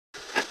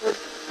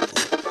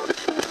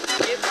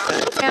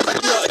I'm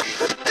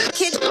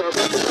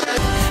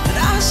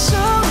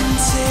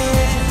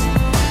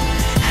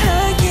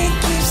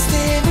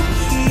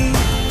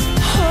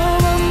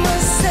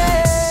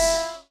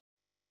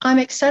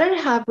excited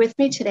to have with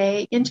me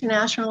today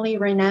internationally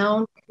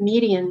renowned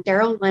comedian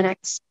Darryl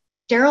Lenox.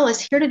 Darryl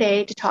is here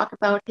today to talk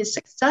about his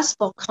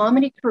successful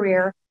comedy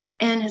career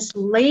and his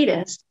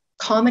latest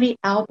comedy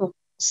album,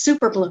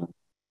 Super Bloom.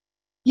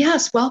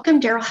 Yes, welcome,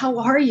 Darryl. How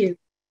are you?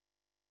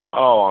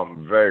 Oh,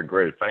 I'm very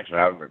great. Thanks for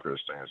having me,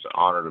 Christine. It's an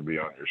honor to be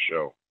on your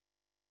show.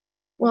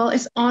 Well,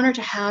 it's an honor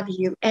to have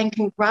you, and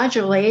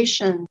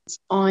congratulations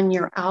on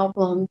your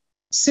album,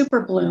 Super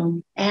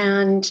Bloom.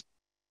 And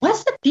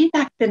what's the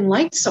feedback been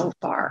like so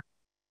far?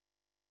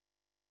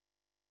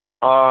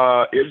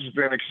 It's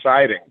been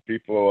exciting.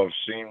 People have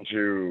seemed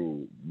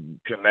to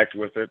connect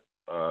with it.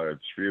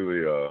 It's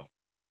really a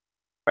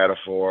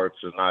metaphor.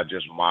 It's not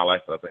just my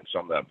life. I think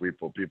some of that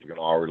people can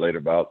all relate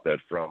about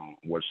that. From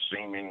what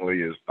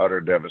seemingly is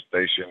utter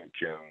devastation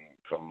can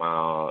come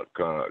out,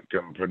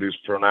 can produce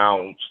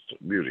pronounced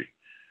beauty.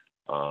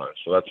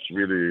 So that's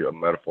really a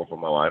metaphor for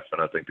my life,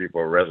 and I think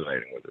people are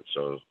resonating with it.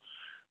 So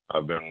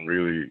I've been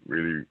really,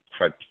 really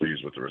quite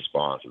pleased with the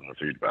response and the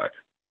feedback.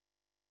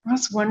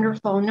 That's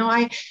wonderful. No,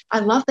 I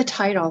love the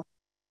title.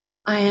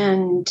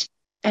 And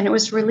it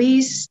was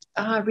released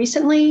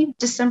recently,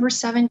 December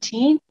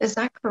 17th. Is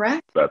that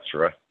correct? That's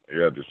right.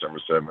 Yeah, December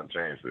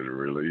 17th it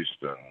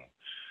released, and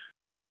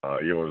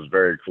it was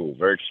very cool,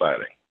 very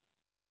exciting.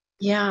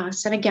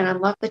 Yes. And again, I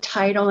love the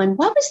title. And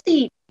what was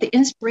the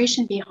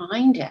inspiration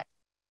behind it?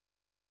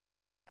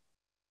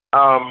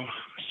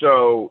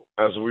 So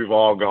as we've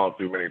all gone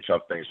through many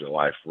tough things in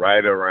life,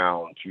 right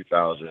around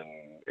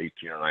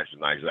 2018 or 19,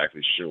 not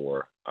exactly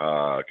sure,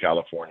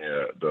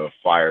 California, the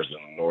fires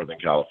in Northern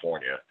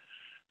California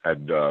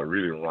had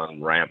really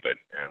run rampant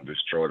and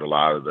destroyed a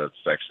lot of that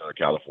section of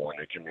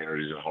California,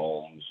 communities and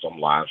homes. Some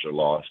lives were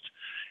lost.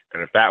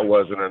 And if that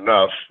wasn't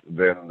enough,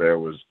 then there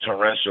was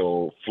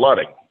torrential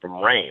flooding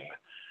from rain,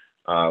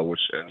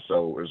 and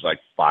so it was like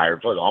fire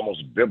flood,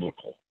 almost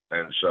biblical.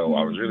 And so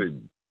I was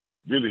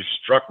really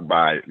struck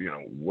by,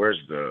 where's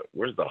the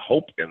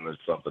hope in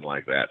something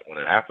like that? When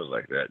it happens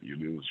like that, you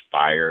lose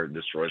fire,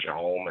 destroys your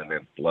home, and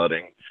then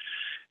flooding.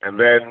 And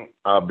then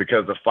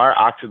because the fire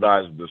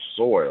oxidized the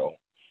soil,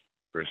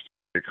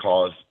 it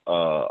caused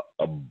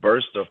a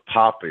burst of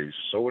poppies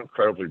so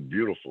incredibly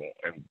beautiful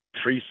and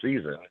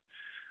pre-season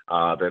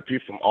that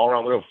people from all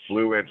around the world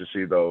flew in to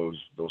see those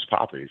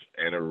poppies,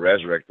 and it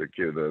resurrected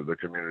the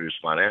community's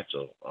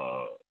financial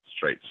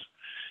straits.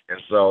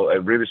 And so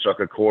it really struck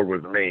a chord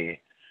with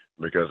me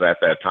because at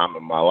that time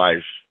in my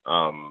life,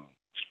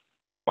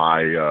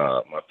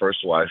 my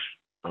first wife,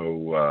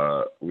 who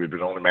we'd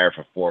been only married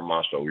for 4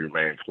 months, but we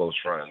remained close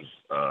friends,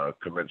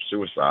 committed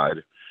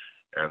suicide,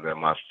 and then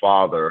my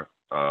father,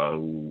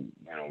 who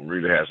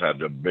really has had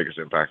the biggest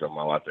impact on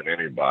my life than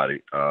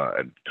anybody,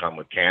 had come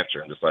with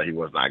cancer and decided he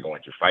was not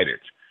going to fight it.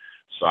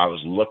 So I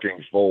was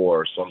looking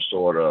for some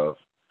sort of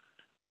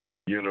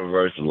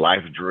universe,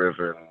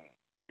 life-driven,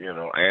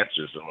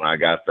 answers. And when I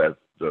got that,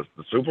 the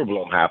Super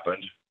Bloom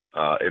happened,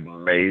 it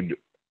made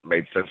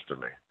sense to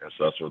me, and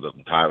so that's where the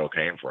title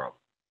came from.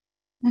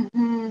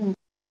 Mm-hmm.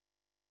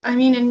 I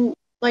mean, and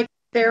like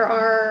there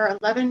are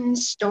 11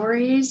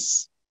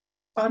 stories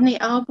on the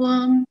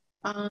album.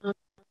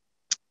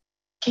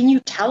 Can you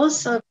tell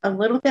us a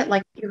little bit?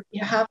 Like you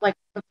have like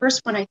the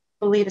first one, I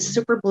believe, is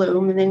Super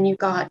Bloom, and then you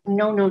got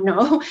No, No,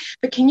 No.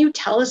 But can you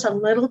tell us a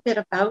little bit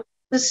about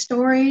the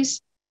stories?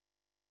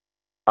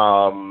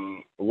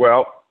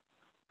 Well,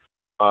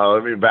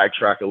 let me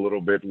backtrack a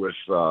little bit with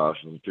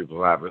some people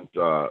who haven't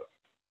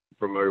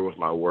familiar with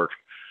my work.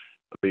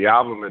 The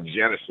album in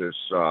Genesis,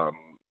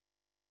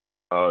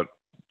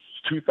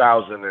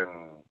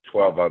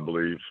 2012, I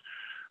believe,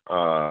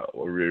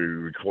 we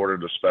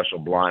recorded a special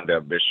Blind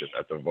Ambition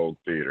at the Vogue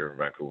Theater in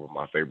Vancouver,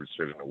 my favorite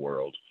city in the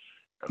world.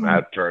 And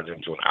that turned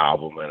into an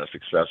album and a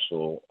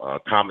successful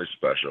comedy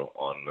special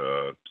on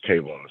the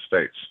cable in the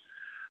States.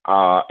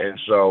 And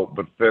so,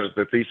 but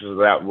the thesis of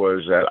that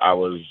was that I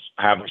was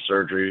having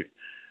surgery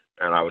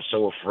and I was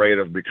so afraid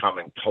of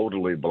becoming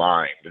totally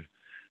blind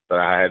that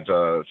I had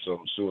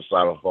some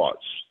suicidal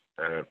thoughts.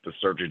 And if the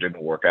surgery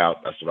didn't work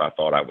out, that's what I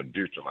thought I would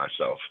do to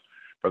myself.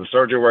 But the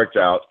surgery worked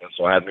out, and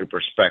so I had new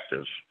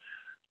perspective.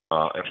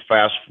 And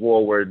fast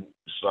forward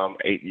some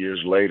 8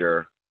 years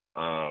later,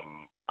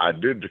 I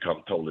did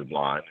become totally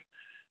blind.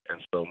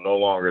 And so no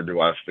longer do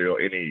I feel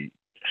any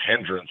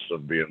hindrance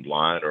of being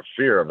blind or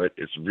fear of it.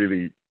 It's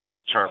really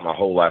turned my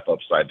whole life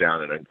upside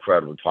down in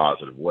incredibly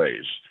positive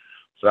ways.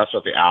 So that's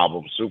what the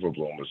album Super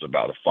Bloom is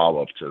about, a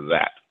follow-up to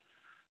that.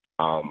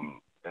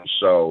 And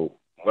so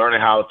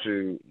learning how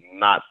to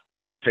not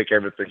take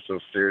everything so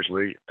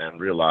seriously and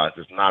realize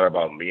it's not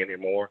about me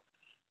anymore.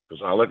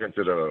 Because when I look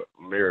into the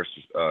mirror,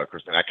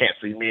 Christine, I can't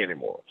see me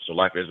anymore. So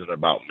life isn't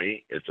about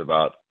me. It's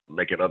about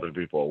making other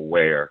people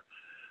aware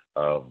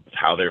of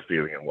how they're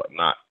feeling and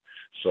whatnot.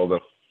 So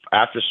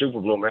after Super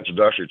Bloom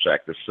introductory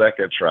track, the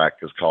second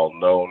track is called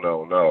No,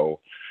 No, No,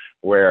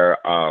 where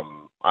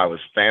I was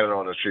standing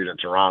on the street in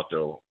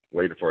Toronto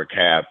waiting for a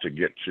cab to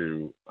get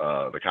to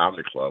the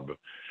comedy club,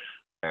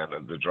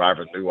 and the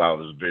driver knew I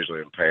was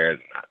visually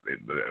impaired.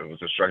 It was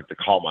instructed to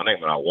call my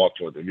name, and I walked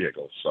toward the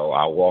vehicle. So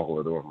I walk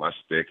over there with my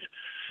stick,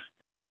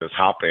 just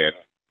hop in.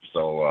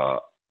 So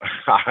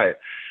I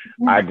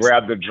Yes.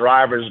 grabbed the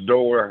driver's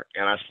door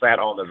and I sat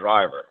on the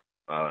driver.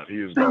 He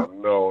was Oh,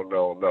 going, no,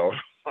 no, no.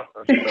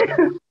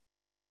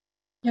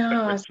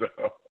 yes. so,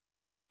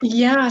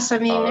 Yes. I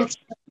mean, uh, it's,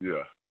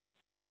 yeah.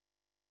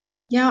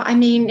 yeah, I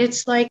mean,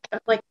 it's like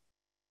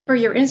for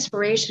your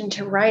inspiration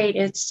to write,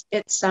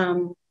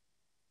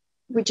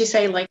 would you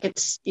say like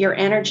it's your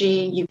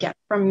energy you get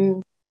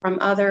from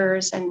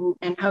others and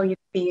how you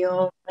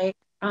feel like,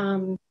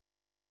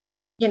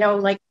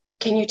 like,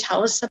 can you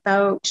tell us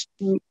about,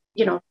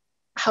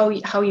 how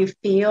you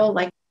feel,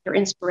 like your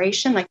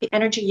inspiration, like the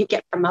energy you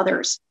get from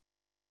others?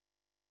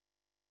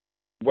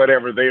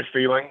 Whatever they're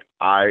feeling,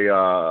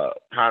 I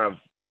kind of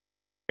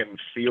can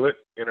feel it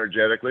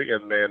energetically.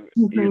 And then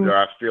Hmm. either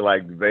I feel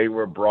like they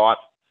were brought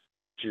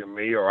to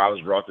me or I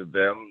was brought to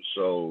them.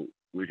 So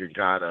we can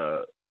kind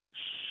of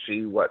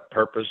see what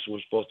purpose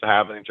we're supposed to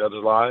have in each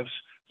other's lives.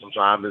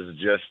 Sometimes it's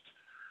just,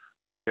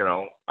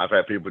 I've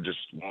had people just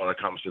want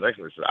to come sit next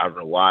to me. I don't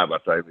know why,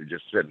 but I thought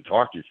just sit and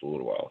talk to you for a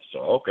little while. So,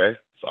 okay.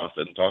 So I'll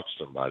sit and talk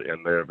to somebody.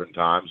 And there have been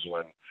times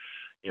when,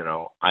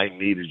 I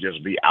need to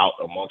just be out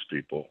amongst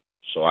people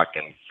so I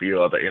can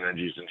feel other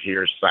energies and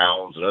hear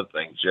sounds and other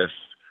things.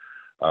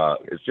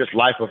 It's just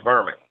life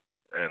affirming.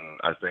 And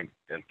I think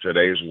in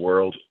today's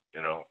world,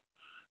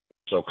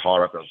 so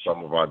caught up in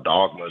some of our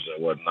dogmas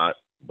and whatnot.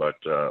 But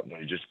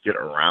when you just get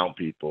around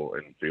people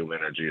and feel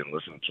energy and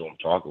listen to them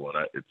talk and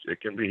whatnot,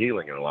 it can be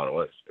healing in a lot of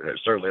ways. It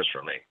certainly is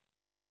for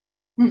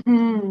me.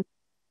 Hmm.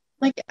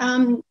 Like,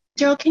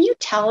 Daryl, can you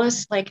tell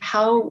us like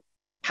how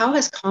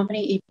has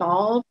comedy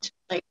evolved?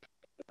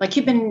 Like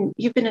you've been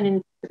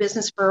in the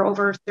business for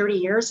over 30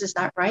 years, is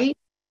that right?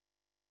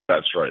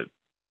 That's right.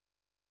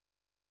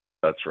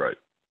 That's right.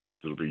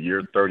 It'll be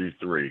year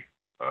 33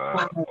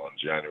 Wow. on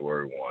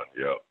January 1.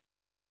 Yep.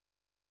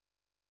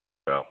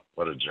 Yeah.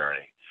 What a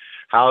journey.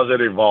 How has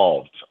it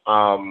evolved?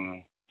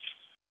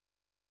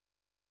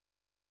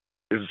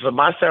 It's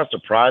might sound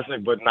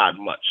surprising, but not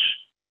much.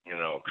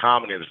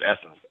 Comedy in its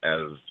essence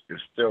as is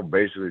still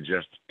basically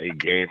just a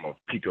game of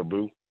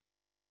peekaboo.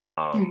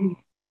 Mhm.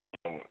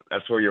 Um,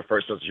 that's where your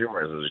first sense of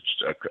humor is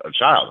as a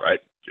child, right?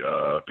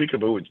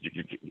 Peekaboo,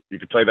 you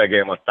could play that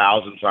game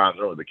 1,000 times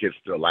over. The kid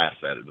still laughs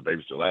at it. The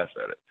baby still laughs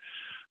at it.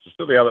 So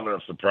still the element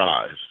of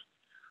surprise.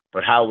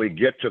 But how we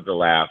get to the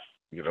laugh,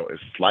 is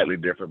slightly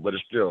different, but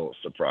it's still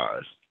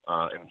surprise.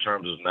 In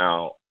terms of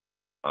now,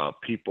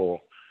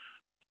 people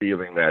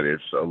feeling that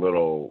it's a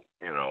little,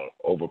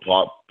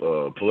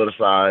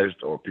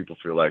 politicized, or people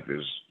feel like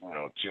there's,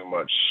 too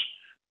much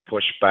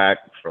pushback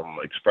from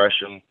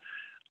expression.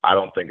 I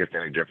don't think it's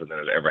any different than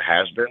it ever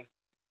has been.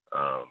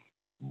 Um,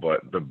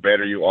 but the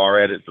better you are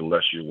at it, the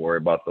less you worry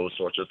about those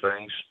sorts of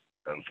things.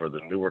 And for the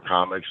newer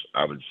comics,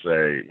 I would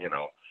say,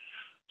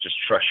 just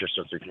trust your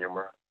sense of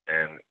humor,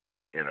 and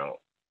you know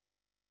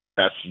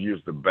that's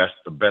use the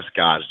best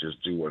guys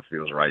just do what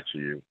feels right to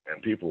you,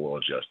 and people will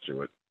adjust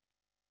to it.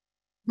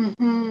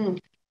 Hmm.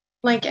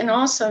 Like, and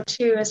also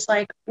too, it's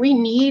like we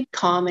need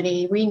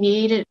comedy. We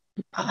need it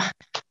uh,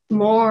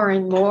 more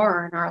and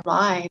more in our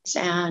lives,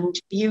 and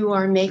you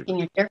are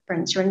making a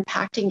difference. You're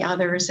impacting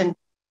others, and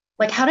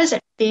like, how does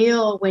it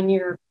feel when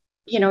you're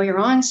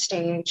on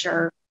stage,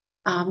 or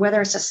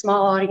whether it's a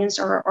small audience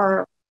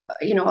or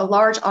a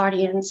large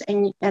audience,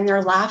 and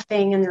they're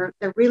laughing and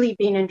they're really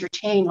being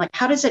entertained? Like,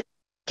 how does it?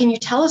 Can you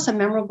tell us a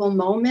memorable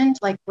moment?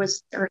 Like,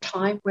 was there a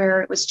time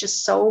where it was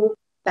just so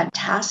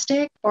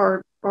fantastic,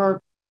 or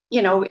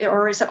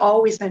is it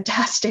always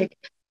fantastic?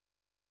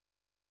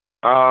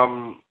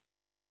 Um,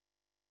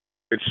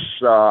 it's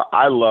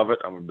I love it.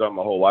 I've done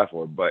my whole life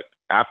for it, but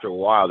after a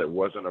while, it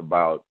wasn't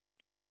about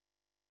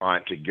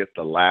trying to get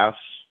the laughs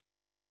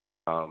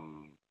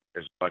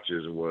as much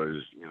as it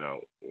was,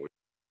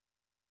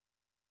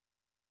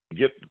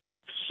 get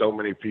so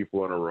many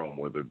people in a room,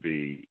 whether it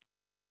be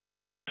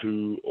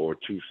 2 or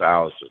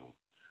 2,000.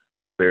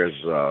 There's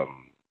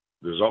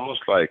there's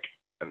almost like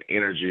an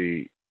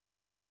energy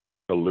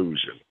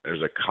illusion.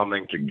 There's a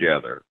coming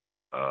together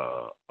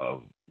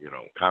of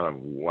kind of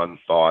one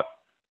thought,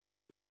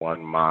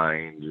 one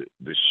mind,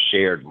 the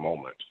shared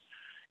moment.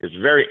 It's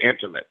very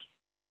intimate.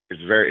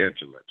 It's very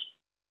intimate.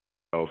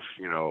 So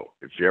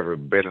if you ever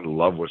been in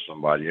love with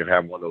somebody, you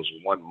have one of those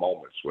one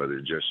moments where they're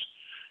just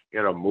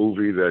in a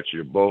movie that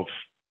you both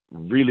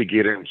really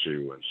get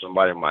into, and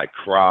somebody might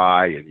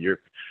cry, and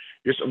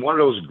it's one of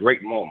those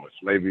great moments.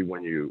 Maybe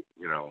when you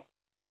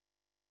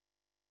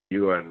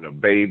and the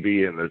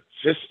baby, and it's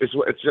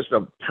just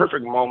a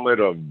perfect moment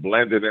of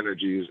blended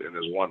energies in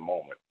this one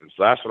moment. And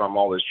so that's what I'm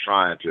always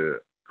trying to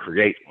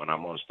create when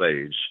I'm on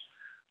stage,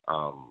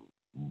 um,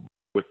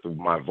 with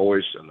my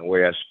voice and the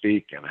way I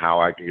speak, and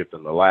how I can get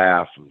them to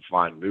laugh and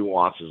find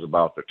nuances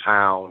about the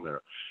town,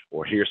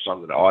 or hear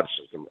something the audience.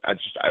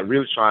 I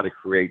really try to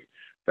create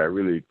that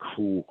really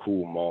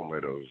cool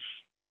moment of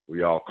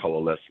we all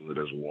coalesce into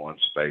this one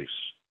space.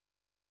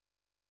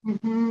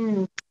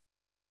 Hmm.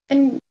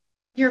 And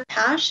your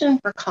passion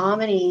for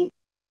comedy,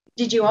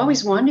 did you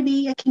always want to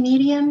be a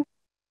comedian?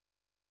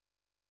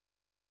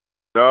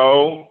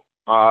 No,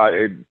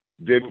 it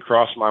didn't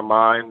cross my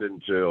mind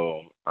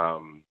until I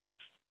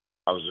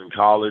was in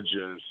college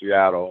in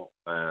Seattle,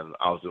 and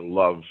I was in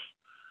love.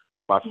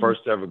 My Mm.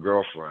 first ever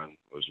girlfriend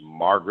was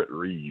Margaret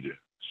Reed.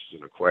 She's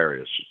an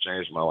Aquarius. She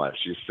changed my life.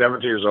 She's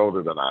 17 years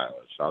older than I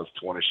was. I was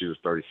 20. She was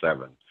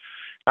 37.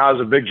 I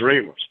was a big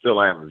dreamer.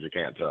 Still am, as you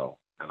can't tell.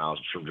 And I was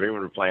from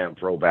dreaming of playing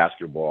pro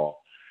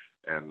basketball,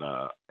 and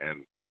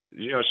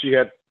you know she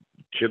had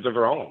kids of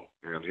her own,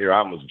 and here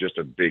I was just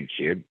a big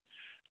kid,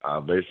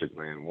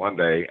 basically. And one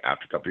day,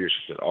 after a couple of years,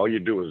 she said, "All you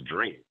do is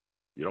dream.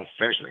 You don't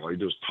finish anything. All you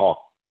do is talk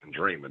and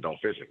dream and don't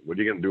finish it. What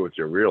are you going to do with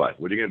your real life?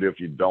 What are you going to do if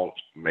you don't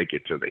make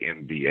it to the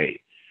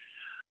NBA?"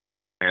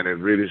 And it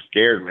really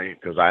scared me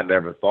because I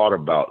never thought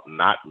about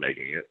not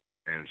making it.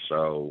 And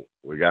so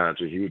we got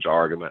into a huge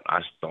argument.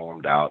 I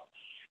stormed out.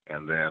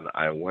 And then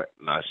I went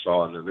and I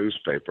saw in the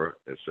newspaper,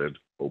 it said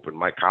open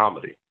mic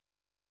comedy,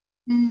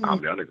 Mm.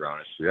 Comedy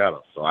Underground in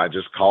Seattle. So I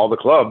just called the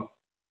club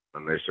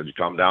and they said, you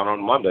come down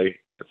on Monday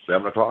at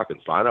 7 o'clock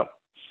and sign up.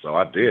 So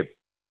I did.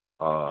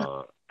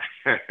 Uh,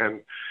 and,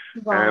 and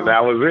Wow.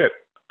 that was it.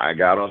 I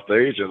got on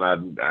stage and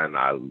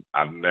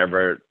I've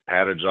never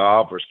had a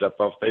job or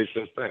stepped off stage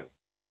since then.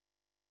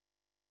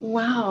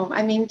 Wow.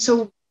 I mean,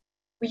 so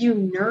were you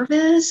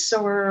nervous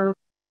or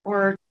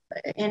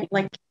and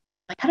like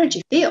how did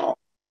you feel?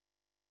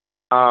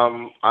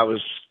 I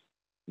was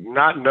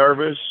not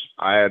nervous.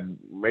 I had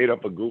made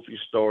up a goofy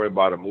story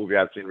about a movie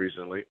I'd seen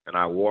recently, and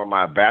I wore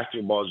my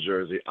basketball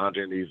jersey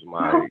underneath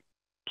my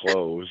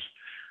clothes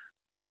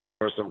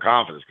for some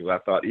confidence because I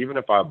thought even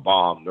if I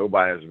bomb,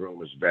 nobody in this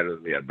room is better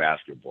than me at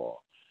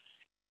basketball.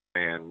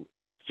 And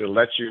to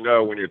let you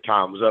know when your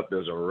time's up,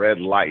 there's a red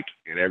light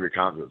in every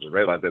conference. There's a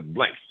red light that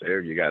blinks.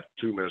 There, you got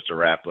 2 minutes to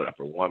wrap it up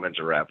or 1 minute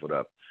to wrap it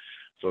up.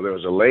 So there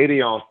was a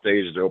lady on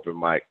stage at the open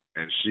mic,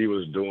 and she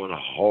was doing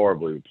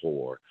horribly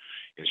poor.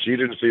 And she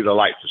didn't see the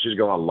light, so she's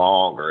going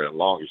longer and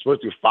longer. You're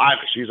supposed to do 5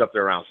 minutes. She's up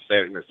there around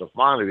 7 minutes. So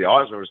finally, the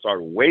audience members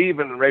started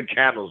waving red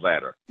candles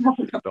at her.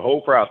 The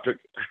whole crowd took.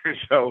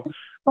 So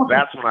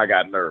that's when I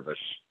got nervous.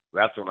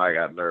 That's when I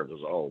got nervous.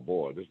 Oh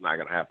boy, this is not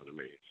going to happen to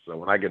me. So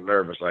when I get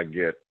nervous, I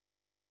get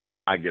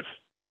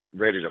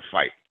ready to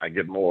fight. I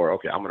get more.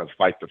 Okay, I'm going to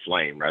fight the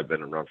flame rather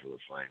than run from the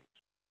flame.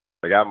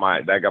 That got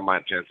my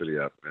intensity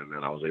up, and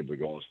then I was able to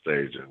go on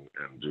stage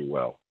and do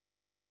well.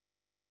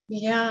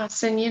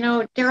 Yes. And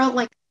Darryl,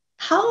 like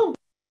how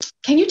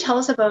can you tell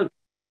us about,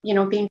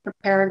 being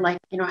prepared? Like,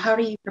 how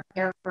do you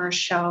prepare for a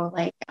show?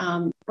 Like,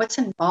 what's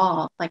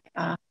involved? Like,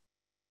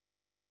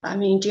 I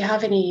mean, do you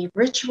have any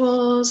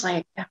rituals?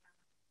 Like,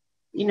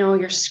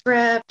 your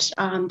script,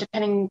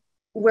 depending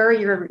where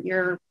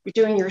you're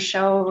doing your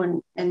show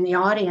and the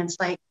audience.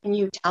 Like, can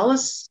you tell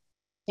us,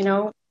 you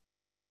know,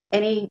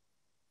 any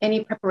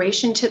any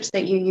preparation tips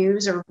that you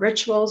use or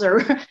rituals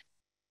or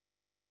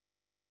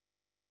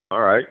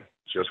All right,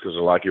 just because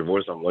I like your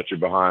voice, I'm gonna let you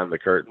behind the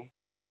curtain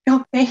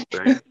okay.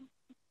 thing.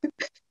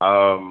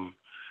 Um,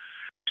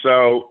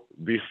 so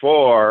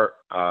before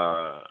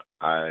I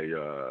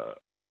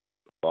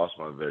lost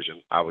my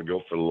vision, I would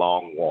go for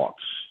long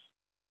walks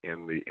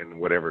in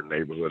whatever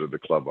neighborhood of the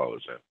club I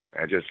was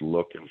in. I just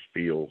look and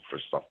feel for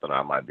something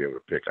I might be able to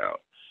pick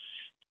out.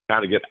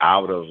 Kind of get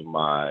out of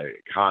my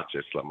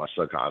conscious, like my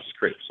subconscious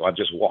script. So I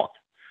just walk.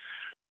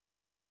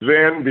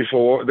 Then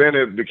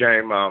it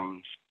became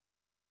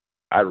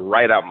I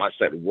write out my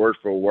set word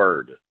for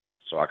word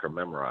so I could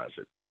memorize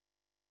it.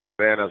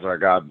 Then as I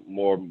got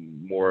more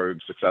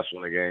successful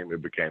in the game,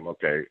 it became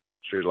okay,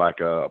 treat it like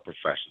a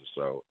profession.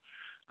 So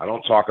I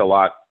don't talk a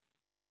lot.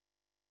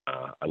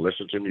 I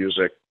listen to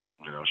music,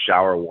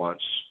 shower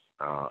once,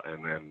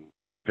 and then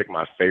pick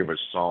my favorite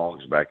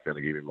songs back then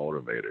to get me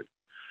motivated.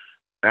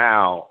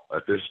 Now,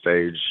 at this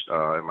stage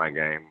in my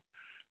game,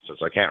 since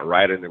I can't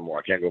write anymore,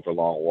 I can't go for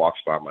long walks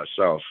by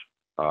myself.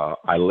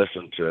 I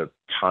listen to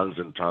tons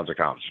and tons of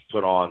comedy.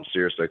 Put on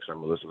Sirius XM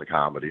and listen to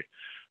comedy,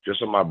 just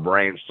so my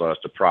brain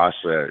starts to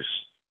process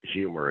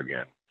humor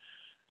again.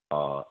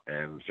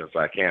 And since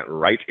I can't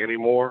write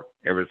anymore,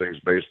 everything's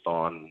based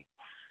on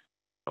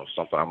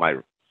something I might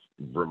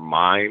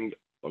remind,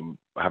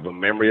 have a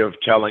memory of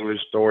telling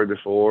this story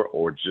before,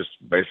 or just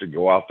basically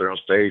go out there on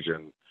stage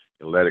and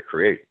let it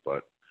create.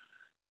 But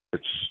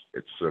it's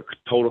a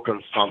total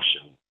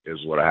consumption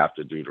is what I have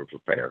to do to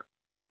prepare.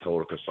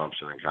 Total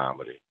consumption in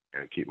comedy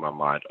and keep my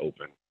mind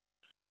open.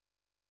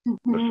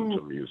 Listen Mhm.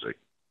 to music,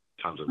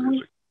 tons of Oh,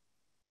 music.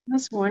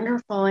 that's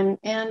wonderful.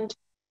 And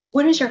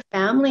what does your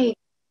family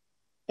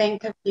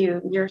think of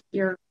you?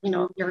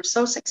 You're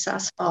so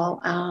successful.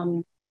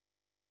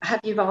 Have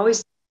you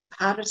always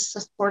had a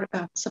supportive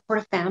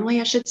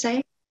family, I should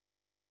say?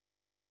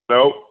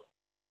 Nope.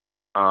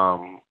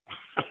 Nope.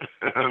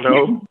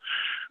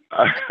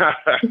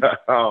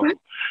 um,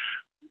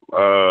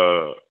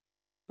 uh,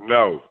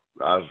 no,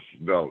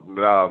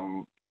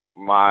 no.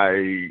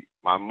 My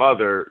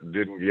mother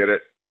didn't get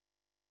it.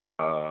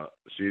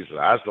 She said,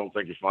 "I just don't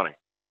think you're funny."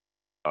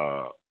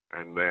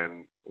 And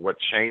then what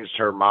changed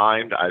her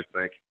mind, I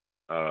think,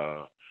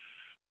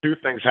 two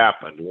things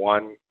happened.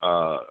 One,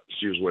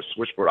 she was with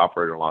switchboard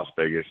operator in Las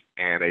Vegas,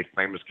 and a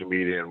famous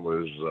comedian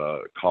was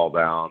called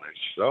down, and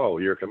she said, "Oh,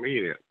 you're a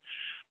comedian."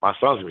 My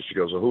son's me. She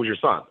goes, "Well, who's your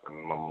son?"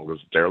 And my mom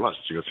goes, "Darryl Lenox."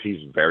 She goes,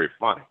 "He's very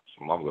funny."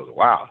 So mom goes,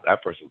 "Wow,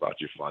 that person thought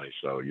you funny,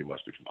 so you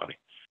must be funny."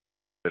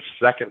 The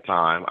second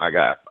time I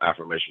got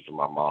affirmation from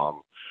my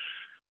mom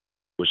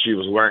was she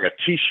was wearing a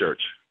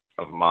T-shirt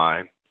of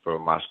mine for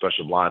my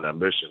special blind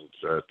ambitions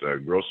at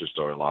the grocery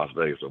store in Las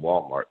Vegas at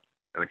Walmart.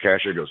 And the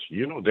cashier goes,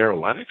 "You know Darryl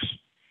Lenox?"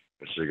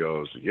 And she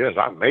goes, "Yes,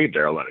 I made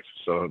Darryl Lenox."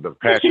 So the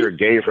cashier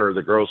gave her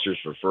the groceries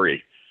for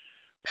free.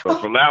 So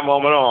from that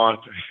moment on,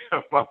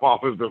 my mom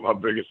has been my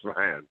biggest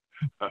fan.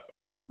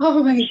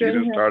 Oh my She goodness.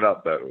 didn't start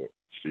out that way.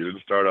 She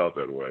didn't start out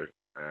that way.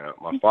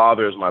 My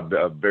father is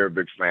a very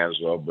big fan as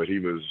well, but he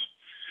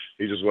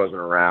just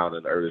wasn't around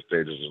in the early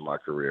stages of my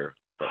career.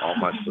 But all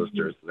my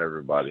sisters and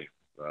everybody,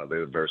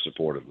 they're very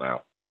supportive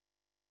now.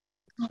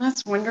 Well,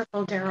 that's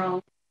wonderful,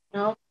 Darryl.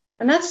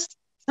 And that's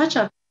such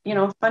a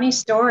funny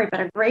story, but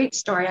a great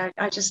story.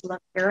 I just love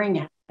hearing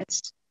it.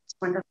 It's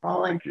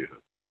wonderful. Thank you.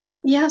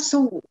 Yeah.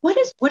 So what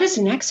is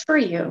next for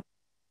you?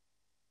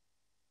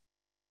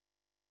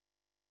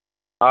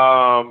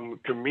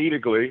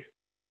 Comedically,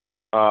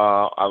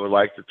 I would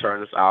like to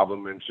turn this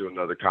album into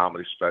another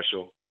comedy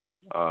special,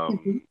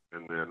 and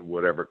then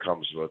whatever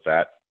comes with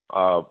that.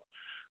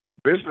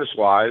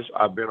 Business-wise,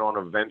 I've been on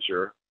a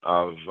venture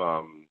of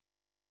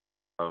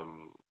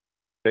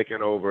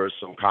taking over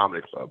some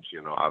comedy clubs.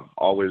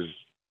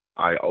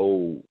 I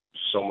owe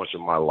so much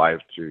of my life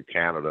to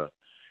Canada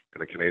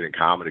and the Canadian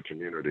comedy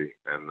community,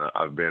 and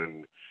I've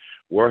been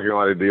working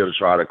on a deal to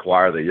try to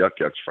acquire the Yuck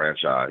Yucks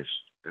franchise.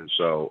 And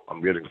so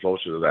I'm getting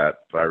closer to that,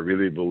 but I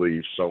really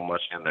believe so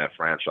much in that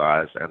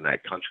franchise and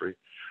that country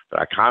that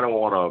I kind of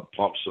want to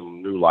pump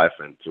some new life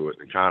into it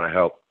and kind of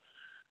help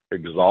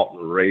exalt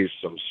and raise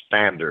some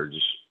standards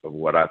of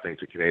what I think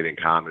the Canadian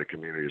comedy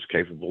community is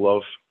capable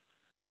of.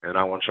 And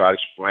I want to try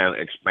to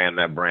expand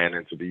that brand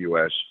into the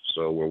U.S.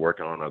 So we're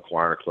working on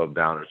acquiring a club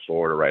down in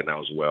Florida right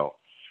now as well.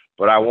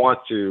 But I want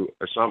to,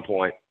 at some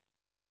point,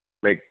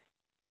 make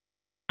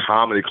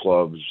comedy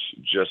clubs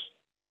just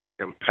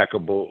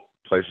impeccable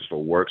places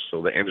for work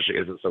so the industry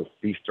isn't so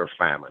feast or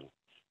famine.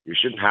 You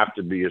shouldn't have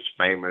to be as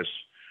famous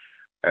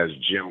as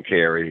Jim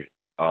Carrey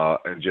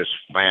and just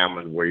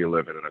famine where you're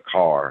living in a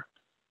car,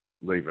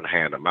 leaving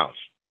hand to mouth.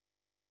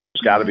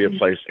 There's got to be a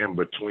place in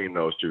between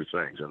those two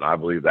things, and I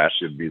believe that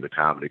should be the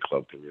comedy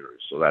club community.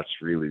 So that's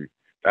really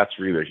a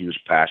huge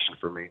passion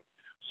for me.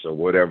 So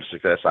whatever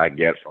success I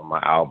get from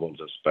my albums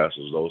and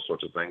specials, those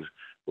sorts of things,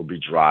 will be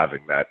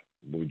driving that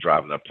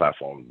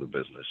platform of the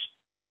business.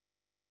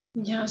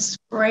 Yes,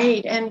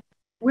 great. And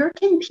where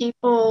can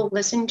people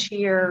listen to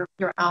your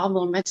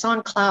album? It's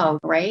on Cloud,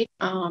 right?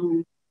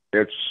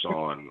 It's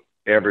on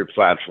every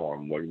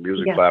platform, what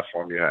music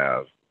platform you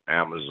have,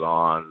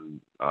 Amazon,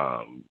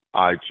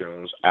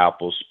 iTunes,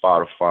 Apple,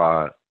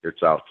 Spotify.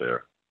 It's out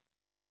there.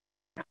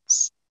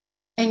 Yes.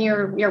 And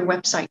your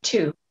website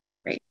too,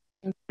 right?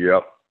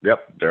 Yep.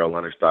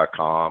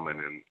 DarrylLenox.com, and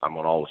then I'm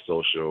on all the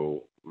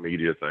social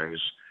media things.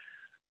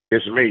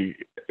 It's me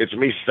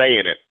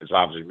saying it. It's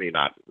obviously me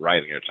not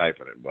writing or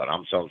typing it, but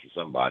I'm telling it to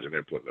somebody and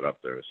they're putting it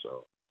up there,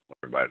 so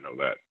everybody know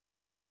that.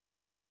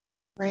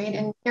 Right.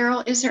 And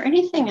Darryl, is there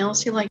anything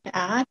else you'd like to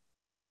add?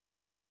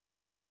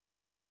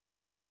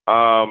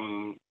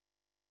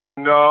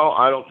 No,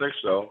 I don't think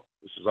so.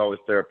 This is always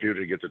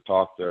therapeutic to get to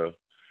talk to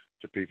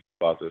people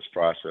about this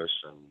process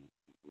and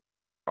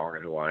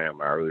knowing who I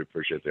am. I really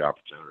appreciate the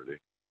opportunity.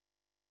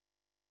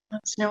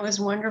 It was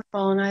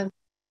wonderful, and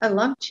I'd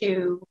love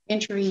to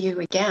interview you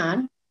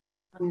again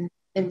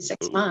in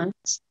 6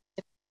 months,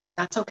 if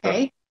that's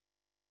okay.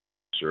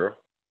 Sure.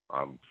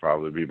 I'll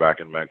probably be back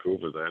in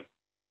Vancouver then.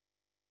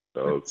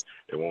 So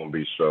it won't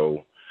be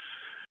so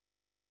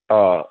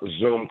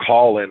Zoom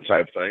call-in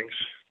type things,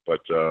 but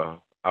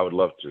I would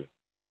love to.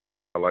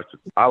 I like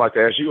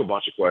to ask you a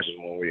bunch of questions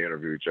when we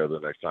interview each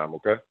other next time,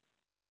 okay?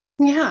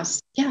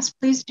 Yes,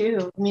 please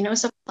do. I mean, it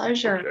was a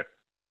pleasure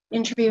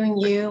interviewing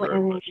you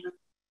and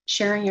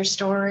sharing your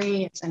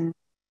story, and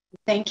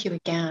thank you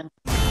again.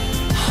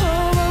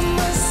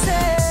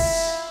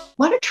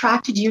 What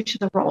attracted you to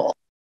the role?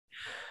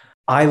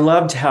 I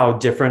loved how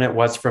different it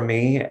was from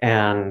me,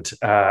 and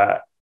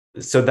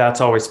so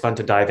that's always fun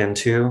to dive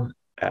into.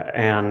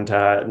 And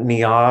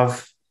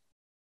Niav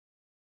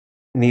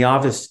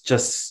is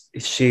just,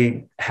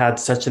 she had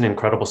such an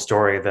incredible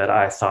story that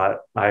I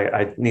thought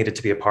I needed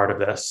to be a part of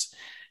this.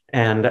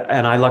 And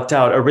I lucked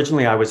out.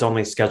 Originally, I was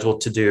only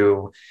scheduled to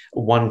do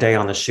one day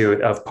on the shoot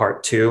of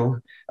part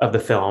 2 of the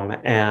film.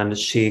 And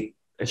she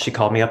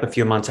called me up a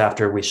few months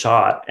after we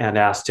shot and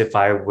asked if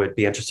I would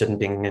be interested in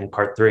being in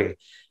part 3.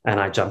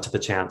 And I jumped to the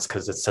chance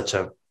because it's such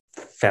a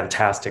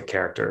fantastic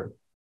character.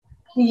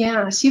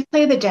 Yes, you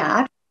play the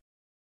dad.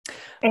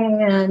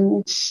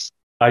 And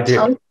I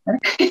do.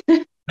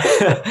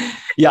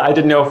 Yeah, I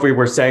didn't know if we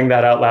were saying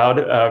that out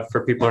loud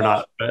for people or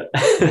not. But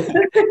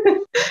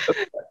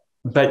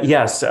But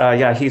yes,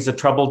 yeah, he's a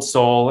troubled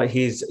soul.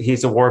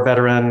 He's a war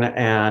veteran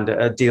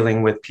and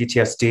dealing with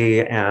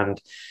PTSD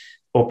and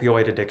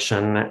opioid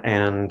addiction,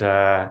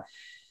 and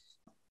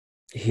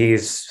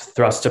he's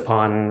thrust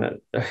upon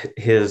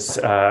his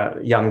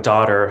young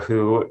daughter,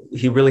 who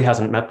he really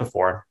hasn't met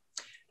before,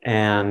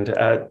 and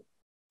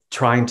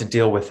trying to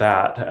deal with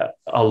that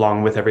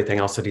along with everything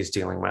else that he's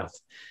dealing with.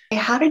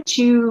 How did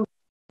you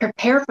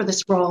prepare for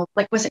this role?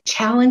 Like, was it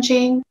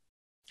challenging?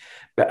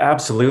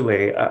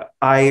 Absolutely.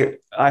 I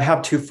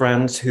have two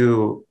friends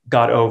who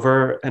got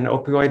over an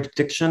opioid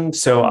addiction,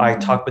 so I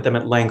talked with them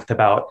at length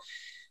about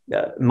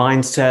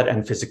mindset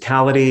and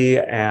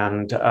physicality,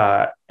 and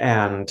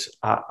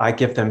I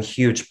give them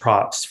huge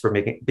props for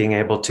being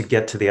able to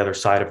get to the other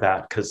side of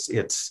that, because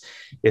it's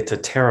a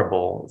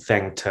terrible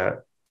thing to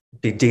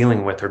be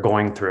dealing with or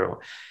going through.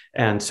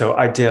 And so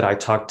I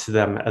talked to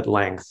them at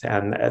length,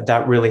 and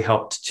that really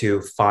helped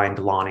to find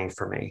Lonnie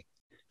for me.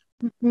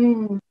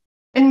 Mm-hmm.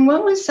 And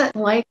what was that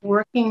like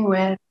working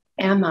with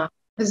Emma?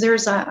 Because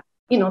there's the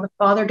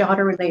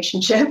father-daughter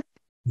relationship.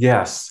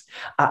 Yes.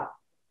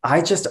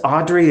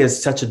 Audrey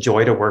is such a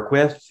joy to work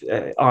with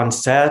on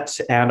set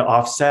and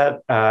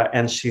offset,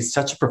 and she's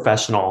such a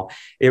professional.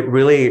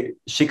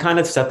 She kind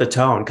of set the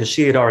tone, because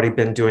she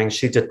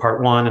did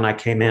part one and I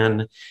came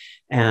in,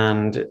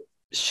 and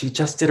she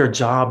just did her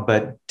job,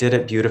 but did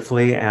it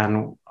beautifully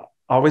and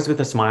always with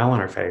a smile on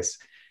her face.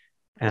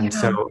 And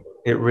so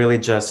it really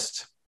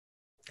just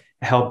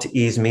helped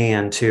ease me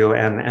into,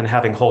 and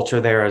having Holter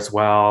there as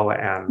well.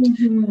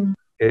 And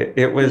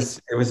it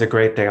was a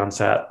great day on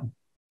set.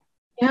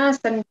 Yes.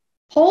 And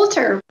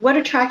Holter, what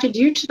attracted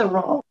you to the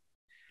role?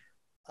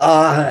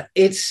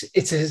 It's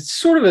a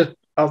sort of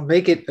I'll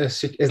make it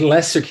as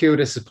less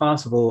circuitous as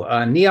possible.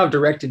 Niav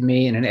directed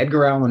me in an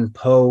Edgar Allan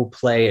Poe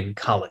play in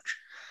college.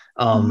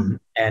 And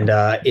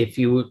if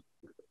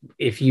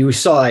you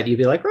saw it, you'd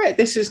be like, right,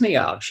 this is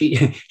Niav.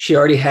 She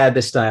already had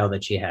the style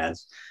that she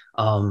has.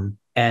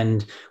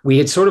 And we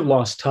had sort of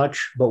lost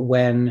touch, but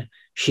when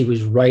she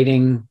was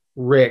writing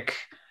Rick,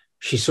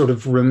 she sort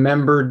of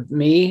remembered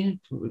me,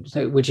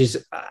 which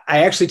is,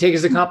 I actually take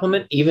as a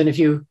compliment, even if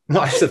you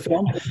watch the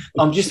film.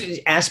 Just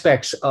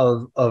aspects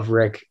of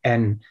Rick,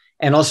 and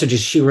also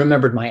just she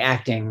remembered my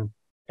acting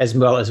as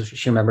well as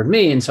she remembered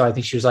me. And so I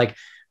think she was like,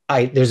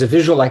 there's a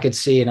visual I could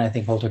see, and I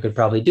think Holter could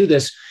probably do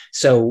this.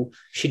 So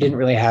she didn't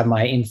really have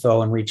my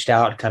info and reached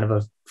out, kind of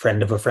a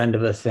friend of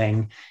a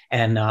thing.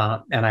 And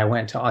I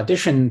went to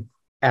audition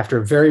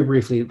after very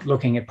briefly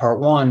looking at part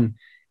one,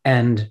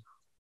 and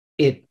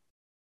it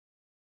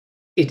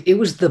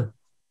was the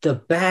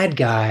bad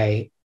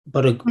guy,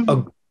 but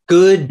a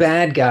good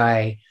bad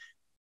guy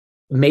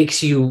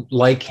makes you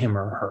like him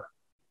or her,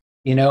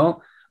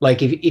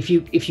 like if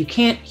you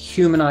can't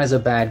humanize a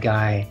bad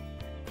guy,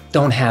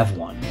 don't have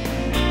one.